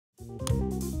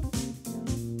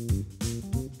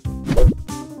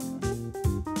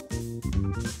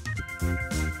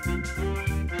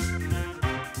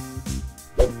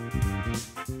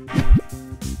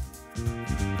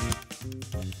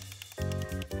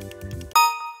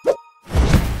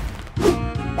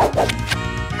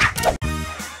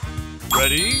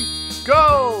Ready,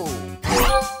 go!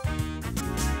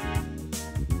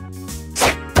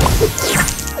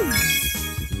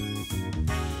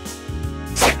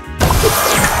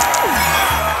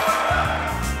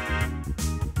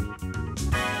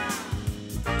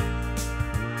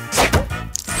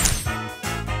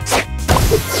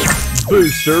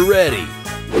 Booster ready.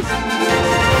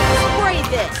 Spray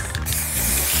this.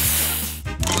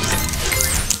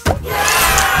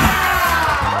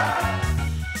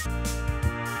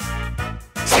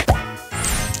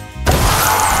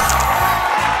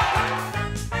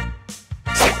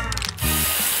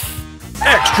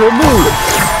 Extra move.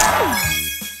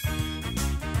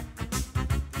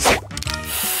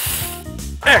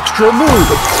 Extra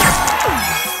move.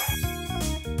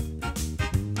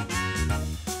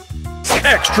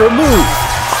 Extra move.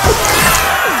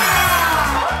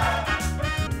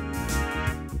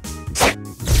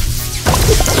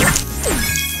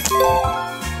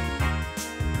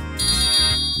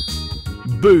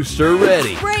 Booster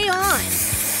ready. Spray on.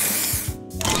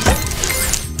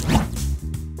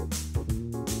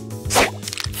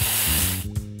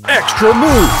 Extra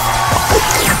move.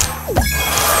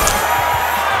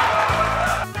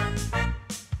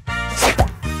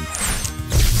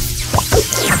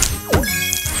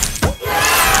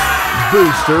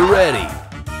 Booster ready.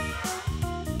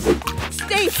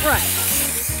 Stay fresh.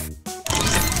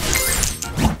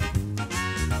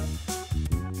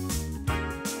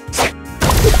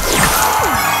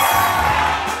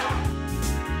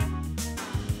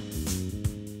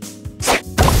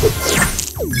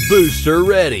 Booster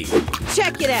ready.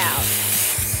 Check it out.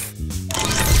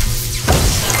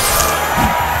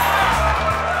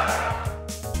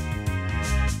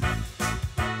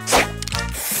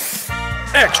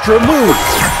 Extra move.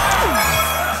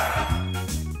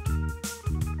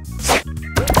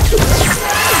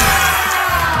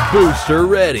 Booster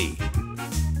ready.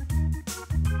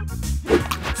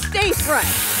 Stay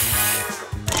fresh.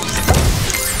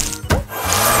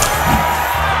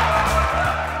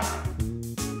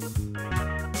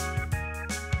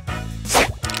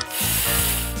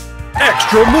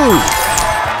 Extra move.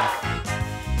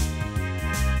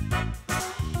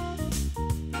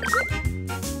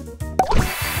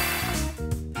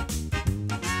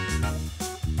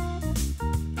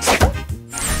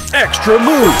 Extra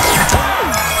move.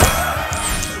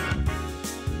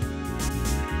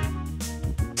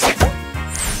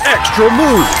 Extra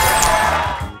move.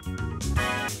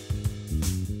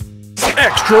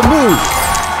 Extra move.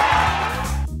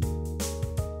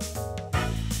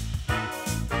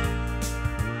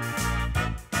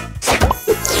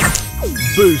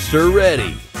 Booster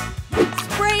ready.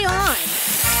 Spray on.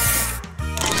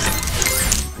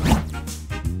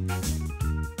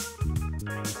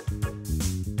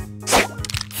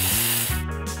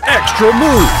 Extra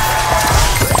move.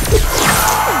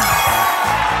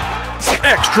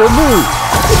 Extra move.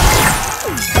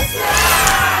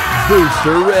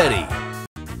 Booster ready.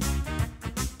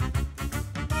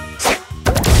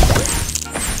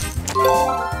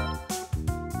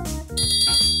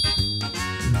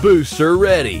 Booster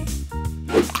ready.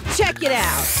 Check it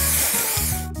out.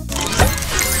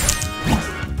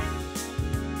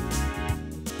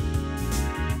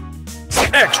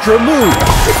 Extra move.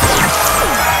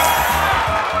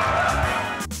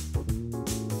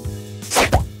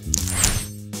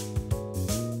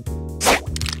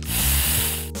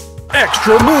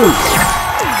 Extra move.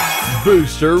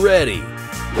 Booster ready.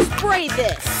 Spray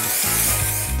this.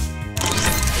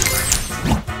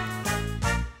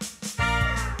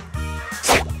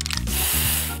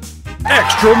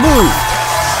 Extra move.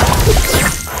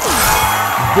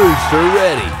 Booster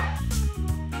ready.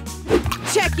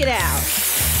 Check it out.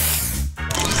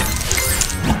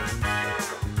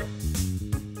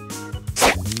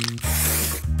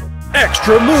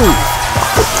 Extra move.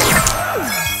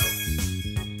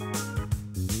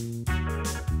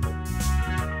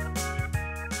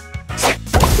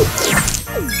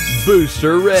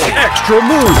 Booster ready. Extra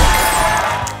move.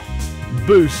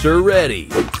 Booster ready.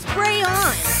 Spray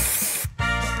on.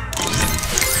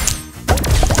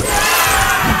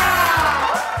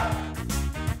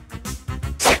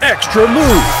 Extra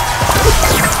move.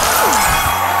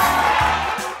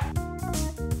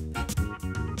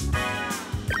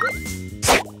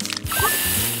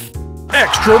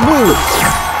 Extra move.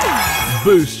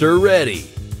 Booster ready.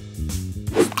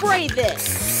 Spray this.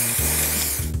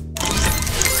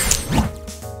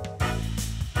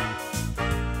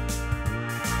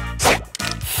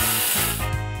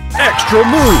 Extra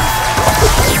move!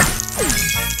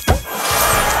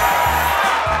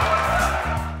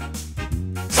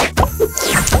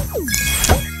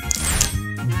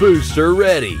 Booster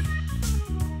ready.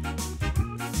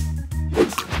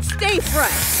 Stay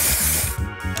fresh.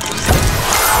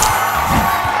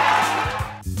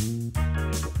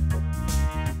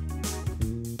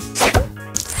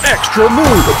 Extra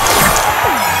move!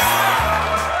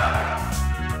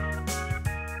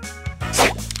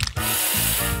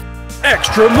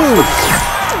 Extra move!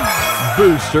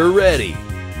 Booster ready.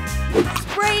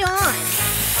 Spray on.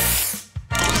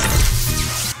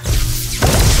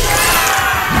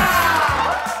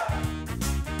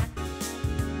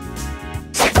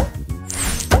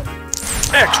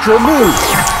 Extra move!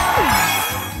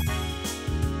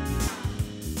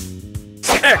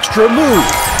 Extra move!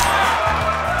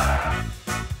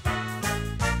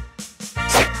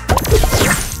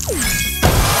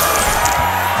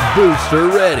 Booster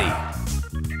ready.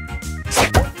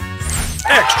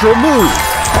 Extra move!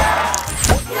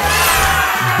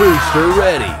 Booster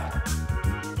ready.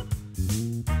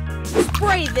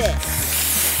 Spray this.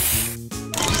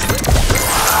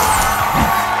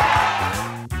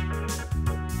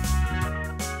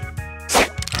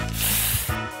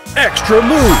 Extra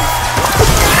move!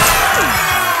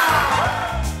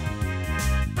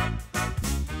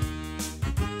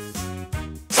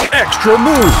 Extra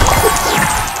move!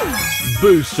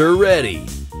 Booster ready.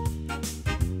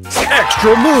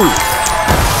 Extra move!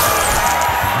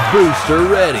 Booster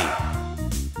ready.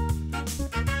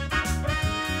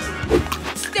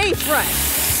 Stay fresh.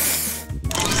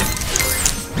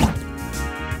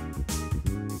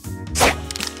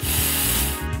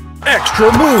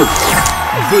 Extra move!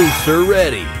 Booster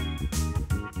ready.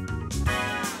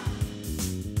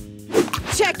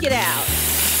 Check it out.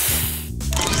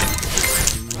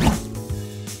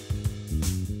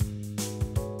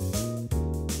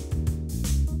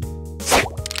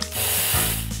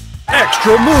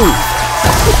 Extra move!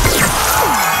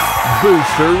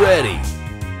 Booster ready.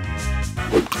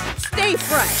 Stay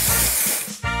fresh.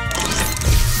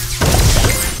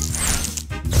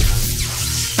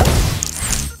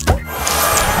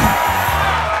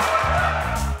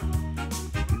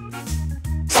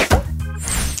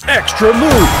 Extra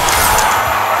move!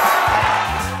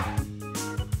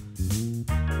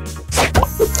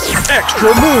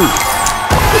 Extra move!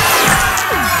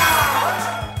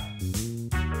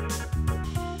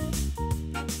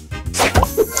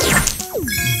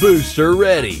 Booster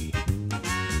ready.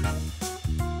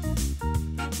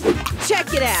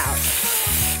 Check it out.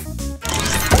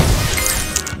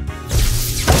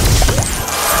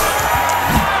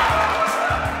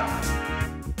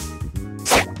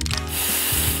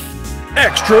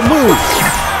 Extra move!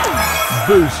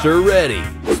 Booster ready.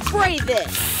 Spray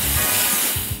this.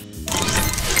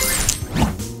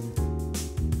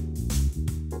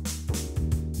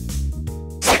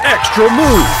 Extra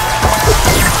move!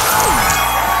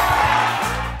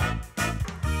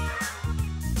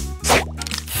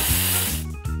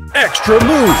 Extra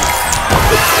move!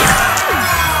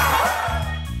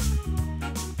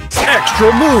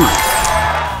 Extra move!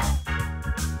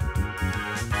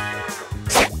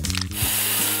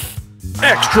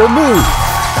 Extra move!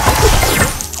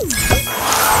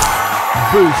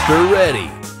 Booster ready.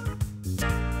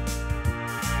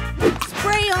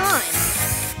 Spray on.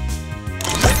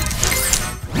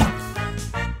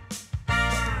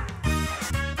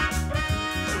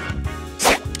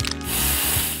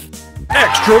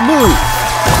 Extra move!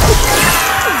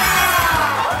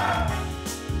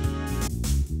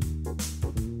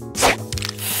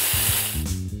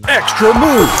 Extra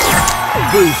move!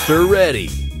 Booster ready.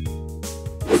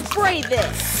 Spray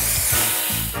this.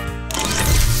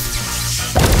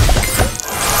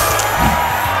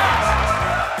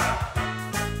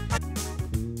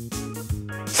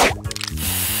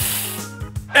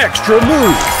 Extra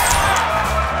move!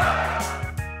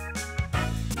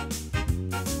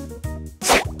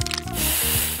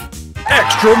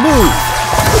 Extra move!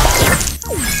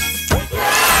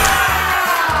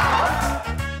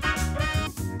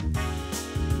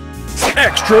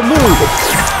 Extra move!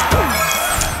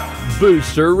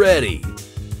 Booster ready.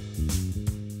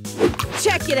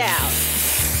 Check it out.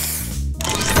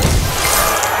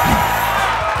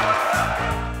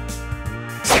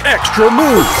 Extra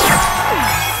move!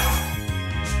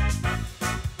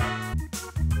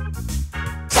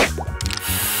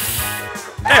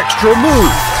 Extra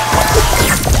move!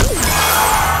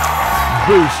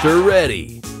 Booster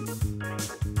ready.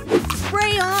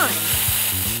 Spray on.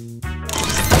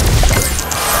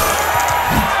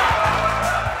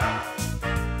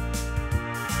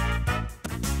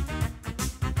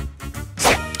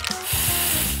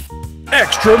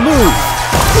 Extra move.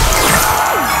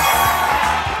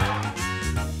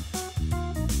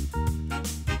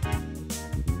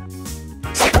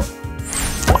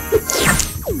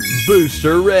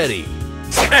 Booster ready.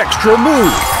 Extra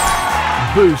move.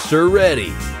 Booster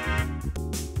ready.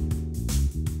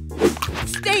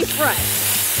 Stay fresh.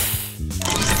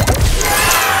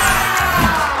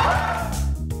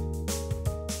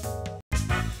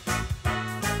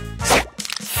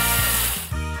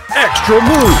 Extra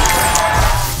move.